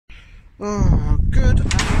Oh, good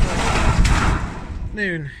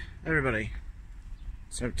afternoon, everybody.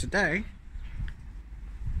 So today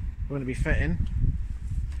we're going to be fitting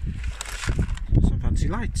some fancy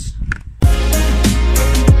lights.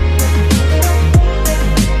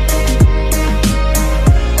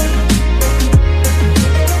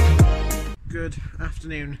 Good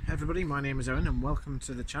afternoon, everybody. My name is Owen and welcome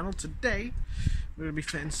to the channel. Today we're going to be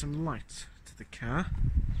fitting some lights to the car.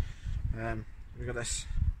 We've got this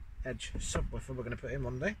edge subwoofer we're going to put in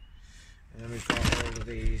one day, and then we've got all of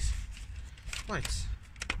these lights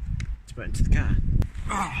to put into the car.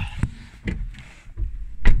 Oh,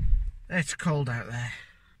 it's cold out there.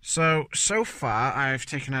 So far I've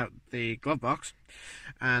taken out the glove box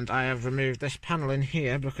and I have removed this panel in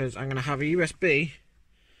here because I'm going to have a USB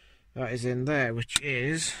that is in there, which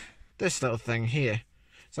is this little thing here.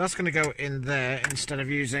 So that's going to go in there instead of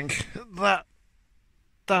using that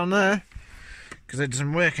down there, because it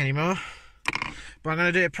doesn't work anymore. But I'm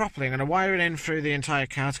going to do it properly. I'm going to wire it in through the entire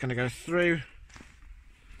car. It's going to go through,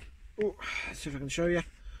 let's see if I can show you,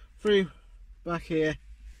 through back here.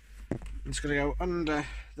 It's going to go under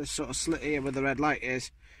this sort of slit here where the red light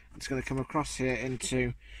is. It's going to come across here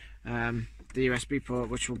into the USB port,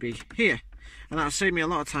 which will be here. And that'll save me a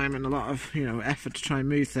lot of time and a lot of effort to try and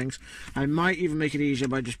move things. I might even make it easier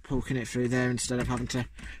by just poking it through there instead of having to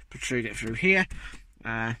protrude it through here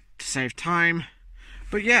to save time.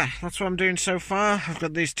 But yeah, that's what I'm doing so far. I've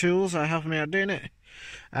got these tools that are helping me out doing it.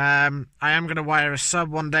 I am going to wire a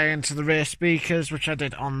sub one day into the rear speakers, which I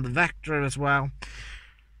did on the Vectra as well.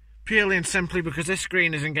 Purely and simply because this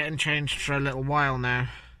screen isn't getting changed for a little while now.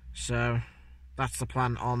 So that's the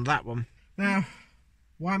plan on that one. Now,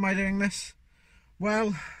 why am I doing this?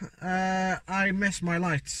 Well, I miss my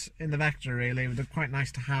lights in the Vectra really. They're quite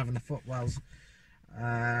nice to have in the footwells.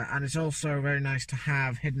 And it's also very nice to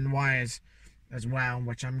have hidden wires as well,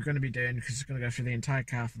 which I'm going to be doing because it's going to go through the entire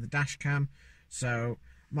car for the dash cam. So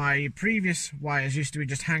my previous wires used to be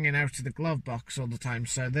just hanging out of the glove box all the time,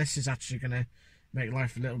 so this is actually going to make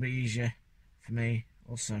life a little bit easier for me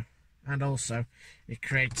also. And also it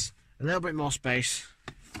creates a little bit more space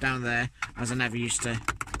down there, as I never used to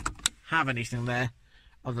have anything there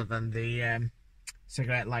other than the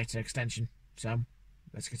cigarette lighter extension. So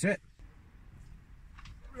let's get to it.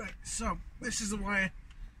 Right, so this is the wire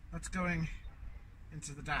that's going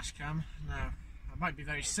into the dash cam. Now, I might be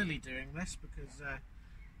very silly doing this because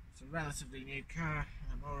it's a relatively new car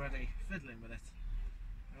and I'm already fiddling with it.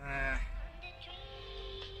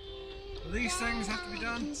 These things have to be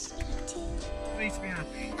done for me to be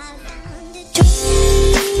happy.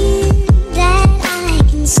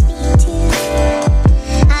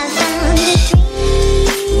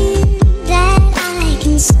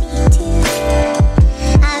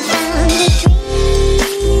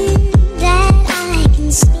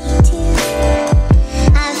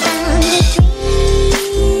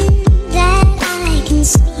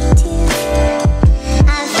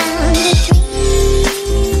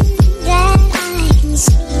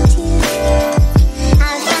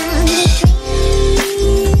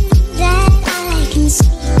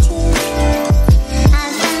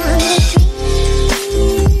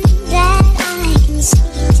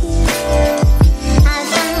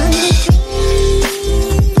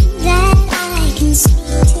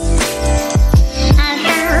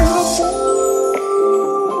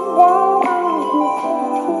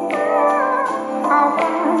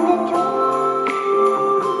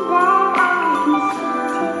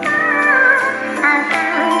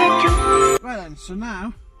 So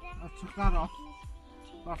now, I've took that off,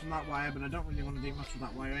 apart from that wire, but I don't really want to do much with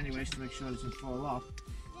that wire anyways to make sure it doesn't fall off.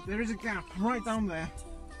 There is a gap right down there,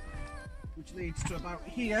 which leads to about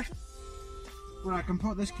here, where I can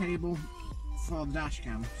put this cable for the dash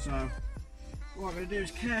cam. So what I'm going to do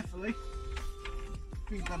is carefully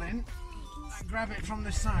feed that in and grab it from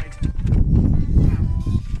this side. Now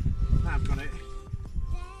I've got it.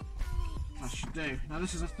 That should do. Now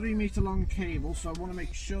this is a 3 metre long cable, so I want to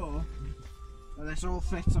make sure that this all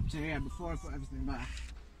fits up to here before I put everything back.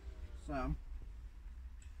 So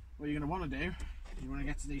what you're going to want to do is you want to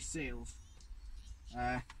get to these seals.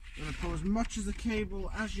 You're going to pull as much of the cable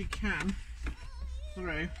as you can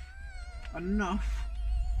through, enough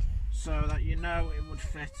so that you know it would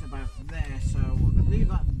fit about there. So we're going to leave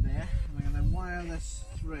that there and I'm going to wire this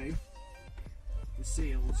through the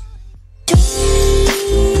seals.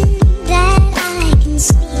 That I can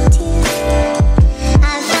speak to.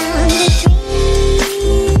 I found a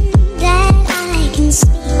dream that I can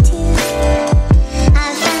speak to.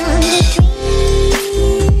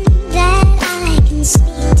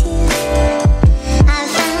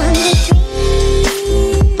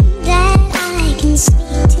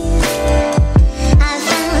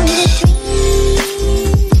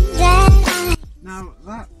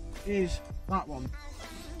 one.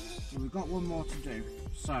 So we've got one more to do.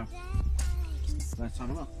 So let's have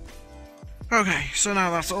a look. Okay, so now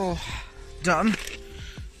that's all done.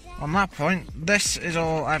 On that point, this is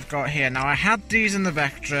all I've got here. Now I had these in the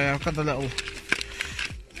Vectra. I've got the little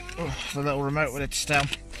remote with it still.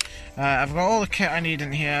 I've got all the kit I need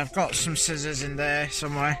in here. I've got some scissors in there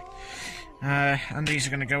somewhere, and these are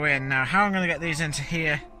going to go in. Now how I'm going to get these into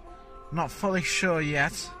here, I'm not fully sure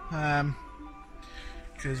yet,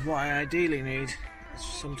 because what I ideally need is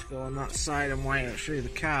some to go on that side and wire it through the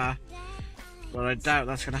car, but I doubt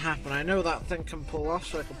that's going to happen. I know that thing can pull off,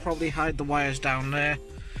 so I could probably hide the wires down there,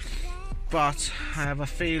 but I have a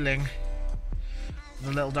feeling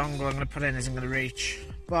the little dongle I'm going to put in isn't going to reach.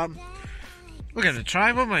 But we'll give it a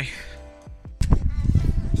try, won't we?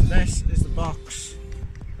 So this is the box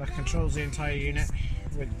that controls the entire unit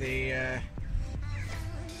with the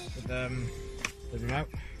remote.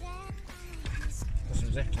 Got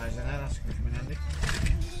some zip ties in there, that's going to come in handy.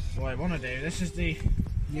 What I want to do, this is the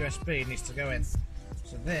USB, needs to go in.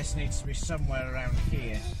 So this needs to be somewhere around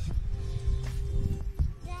here.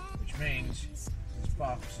 Which means this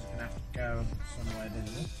box is going to have to go somewhere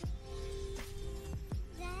digital.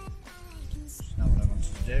 That's not what I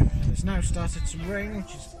wanted to do. It's now started to ring,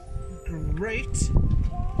 which is great.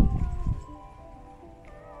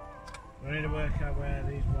 I need to work out where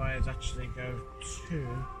these wires actually go to.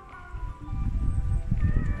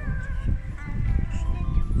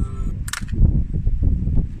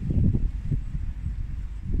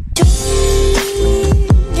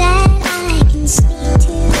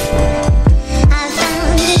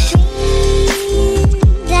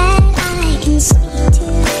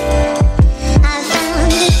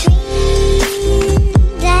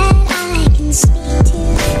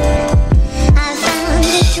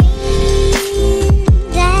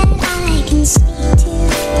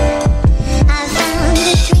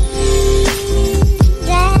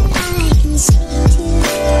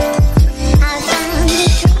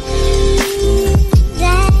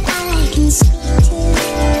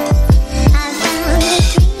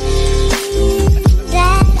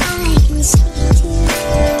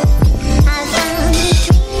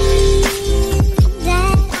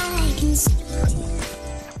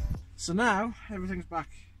 So now everything's back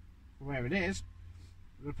where it is.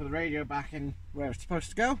 We're going to put the radio back in where it's supposed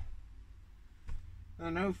to go,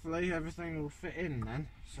 and hopefully everything will fit in then.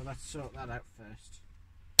 So let's sort that out first.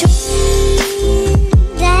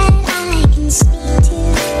 That I can speak to.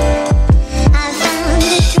 I found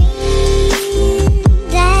a dream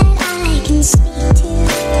that I can speak to.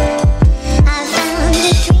 I found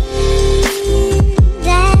a dream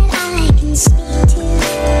that I can speak to.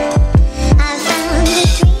 I found a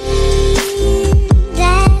dream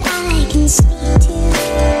that I can speak to.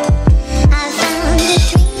 I found a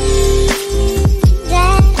dream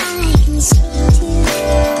that I can speak to.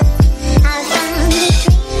 I found a dream that I can speak to. I found a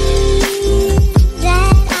dream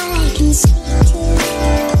that I can speak to. I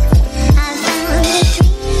found a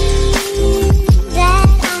dream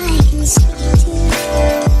that I can speak to.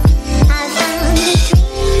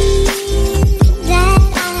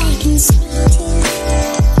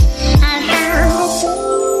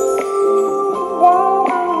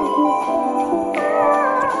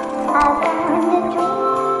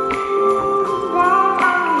 I found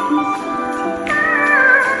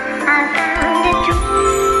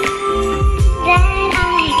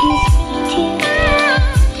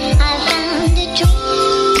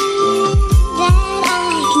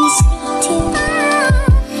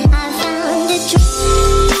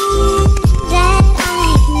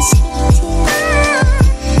a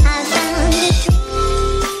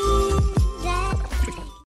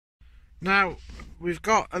Now, we've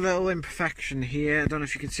got a little imperfection here. I don't know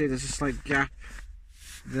if you can see there's a slight gap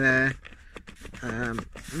there.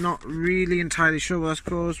 Not really entirely sure where that's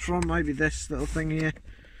caused from. Maybe this little thing here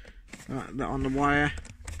on the wire.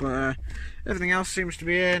 But everything else seems to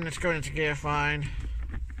be in. It's going into gear fine.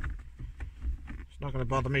 It's not going to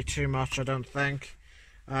bother me too much, I don't think.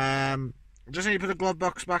 Just need to put the glove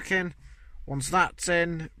box back in. Once that's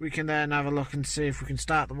in, we can then have a look and see if we can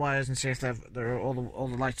start the wires and see if all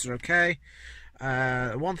the lights are okay.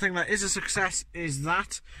 One thing that is a success is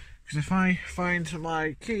that, because if I find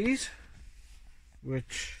my keys,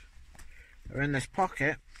 which are in this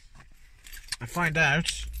pocket, I find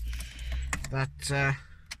out that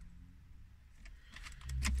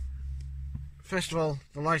first of all,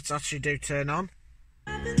 the lights actually do turn on,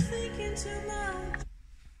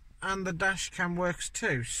 and the dash cam works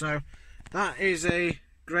too. So that is a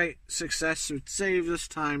great success. It saves us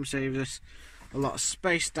time, saves us a lot of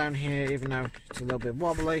space down here, even though it's a little bit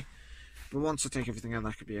wobbly. but once I take everything out,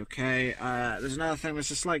 that could be okay. There's another thing,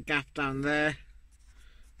 there's a slight gap down there.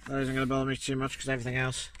 That isn't going to bother me too much because everything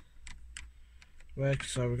else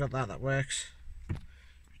works. So we've got that works.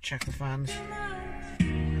 Check the fans.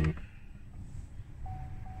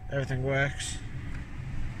 Everything works.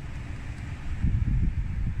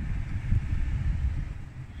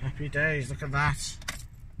 Happy days, look at that.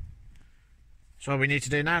 So all we need to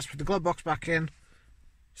do now is put the glove box back in,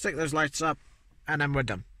 stick those lights up, and then we're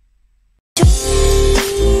done.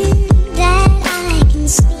 That I can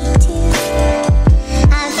speak to.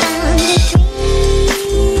 I found a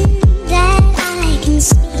dream that I can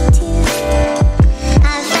speak to.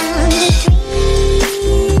 I found a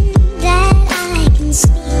dream that I can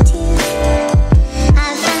speak to.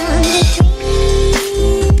 I found a dream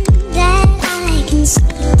that I can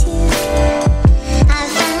speak to. I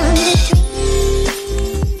found a dream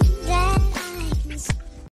that I can speak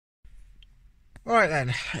to. Alright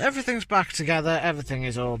then, everything's back together, everything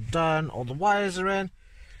is all done, all the wires are in.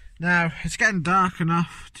 Now, it's getting dark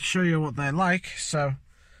enough to show you what they're like, so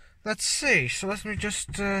let's see. So let me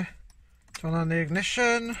just turn on the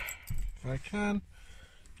ignition, if I can.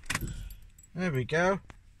 There we go.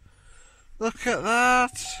 Look at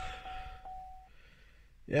that.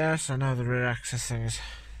 Yes, I know the rear access thing is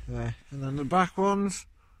there. And then the back ones.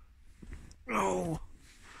 Oh.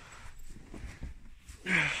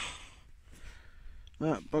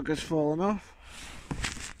 That bugger's fallen off.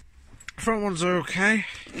 Front ones are okay,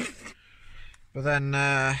 but then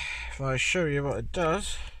if I show you what it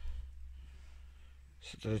does,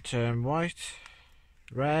 so they turn white,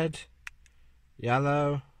 red,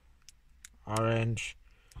 yellow, orange,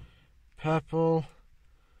 purple,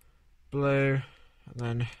 blue, and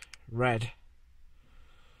then red.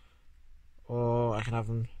 Or I can have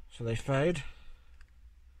them so they fade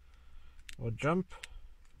or jump.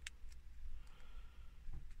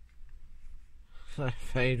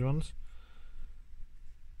 Fade ones.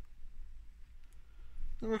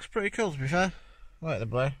 It looks pretty cool, to be fair. I like the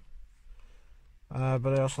blue, but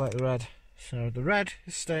I also like the red. So the red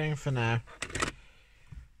is staying for now,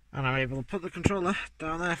 and I'm able to put the controller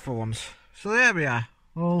down there for once. So there we are,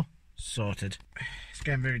 all sorted. It's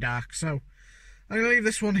getting very dark, so I'm going to leave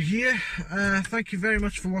this one here. Thank you very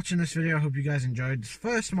much for watching this video. I hope you guys enjoyed this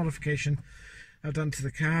first modification I've done to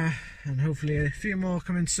the car, and hopefully a few more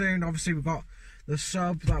coming soon. Obviously we've got the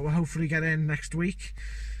sub that we'll hopefully get in next week.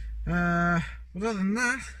 But other than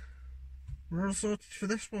that, we're all sorted for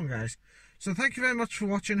this one, guys. So thank you very much for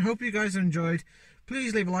watching. Hope you guys enjoyed.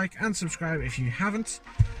 Please leave a like and subscribe if you haven't,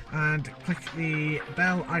 and click the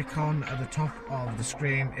bell icon at the top of the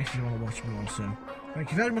screen if you want to watch more. So thank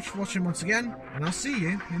you very much for watching once again, and I'll see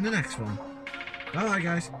you in the next one. Bye bye,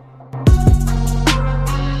 guys.